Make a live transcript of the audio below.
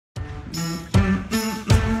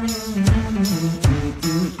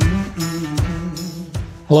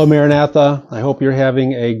Hello, Maranatha. I hope you're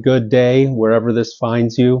having a good day wherever this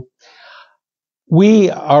finds you. We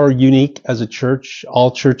are unique as a church.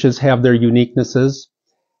 All churches have their uniquenesses.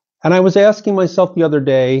 And I was asking myself the other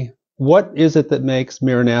day, what is it that makes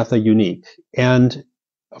Maranatha unique? And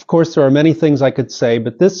of course, there are many things I could say,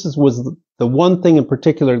 but was the one thing in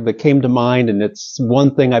particular that came to mind, and it's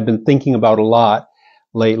one thing I've been thinking about a lot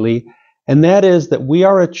lately, and that is that we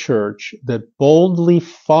are a church that boldly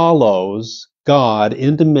follows God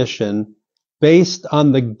into mission based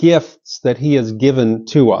on the gifts that He has given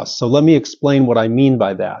to us. So let me explain what I mean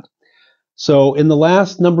by that. So in the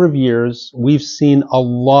last number of years, we've seen a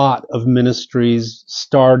lot of ministries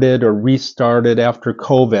started or restarted after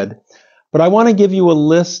COVID. But I want to give you a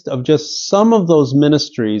list of just some of those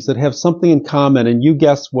ministries that have something in common, and you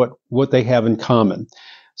guess what they have in common.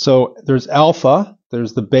 So there's Alpha,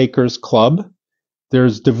 there's the Bakers Club,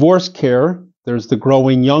 there's Divorce Care, there's the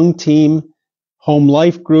Growing Young team, Home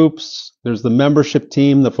Life Groups, there's the membership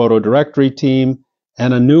team, the photo directory team,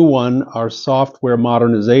 and a new one, our software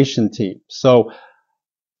modernization team. So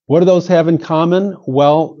what do those have in common?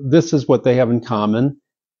 Well, this is what they have in common,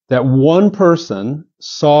 that one person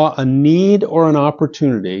saw a need or an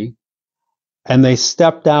opportunity, and they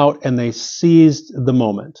stepped out and they seized the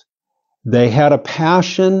moment. They had a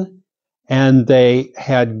passion and they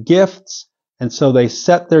had gifts, and so they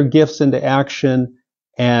set their gifts into action,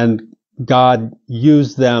 and God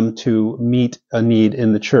used them to meet a need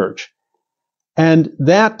in the church. And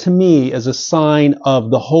that, to me, is a sign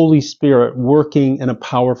of the Holy Spirit working in a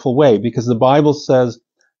powerful way, because the Bible says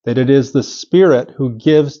that it is the Spirit who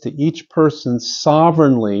gives to each person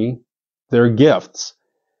sovereignly their gifts.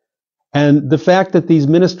 And the fact that these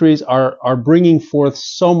ministries are bringing forth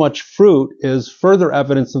so much fruit is further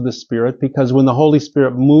evidence of the Spirit, because when the Holy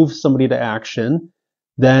Spirit moves somebody to action,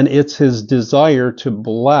 then it's His desire to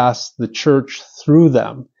bless the church through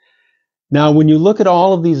them. Now, when you look at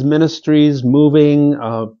all of these ministries moving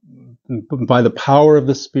by the power of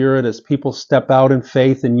the Spirit as people step out in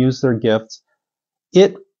faith and use their gifts,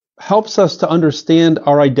 it helps us to understand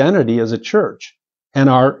our identity as a church and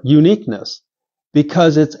our uniqueness,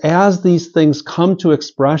 because it's as these things come to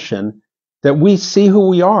expression that we see who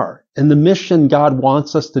we are and the mission God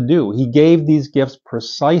wants us to do. He gave these gifts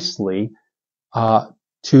precisely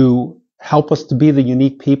to help us to be the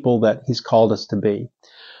unique people that He's called us to be.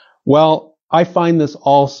 Well, I find this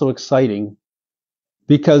all so exciting,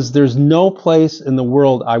 because there's no place in the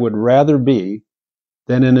world I would rather be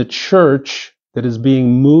than in a church that is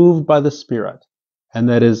being moved by the Spirit and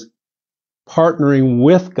that is partnering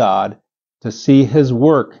with God to see His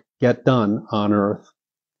work get done on earth.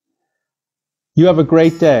 You have a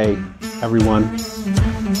great day, everyone.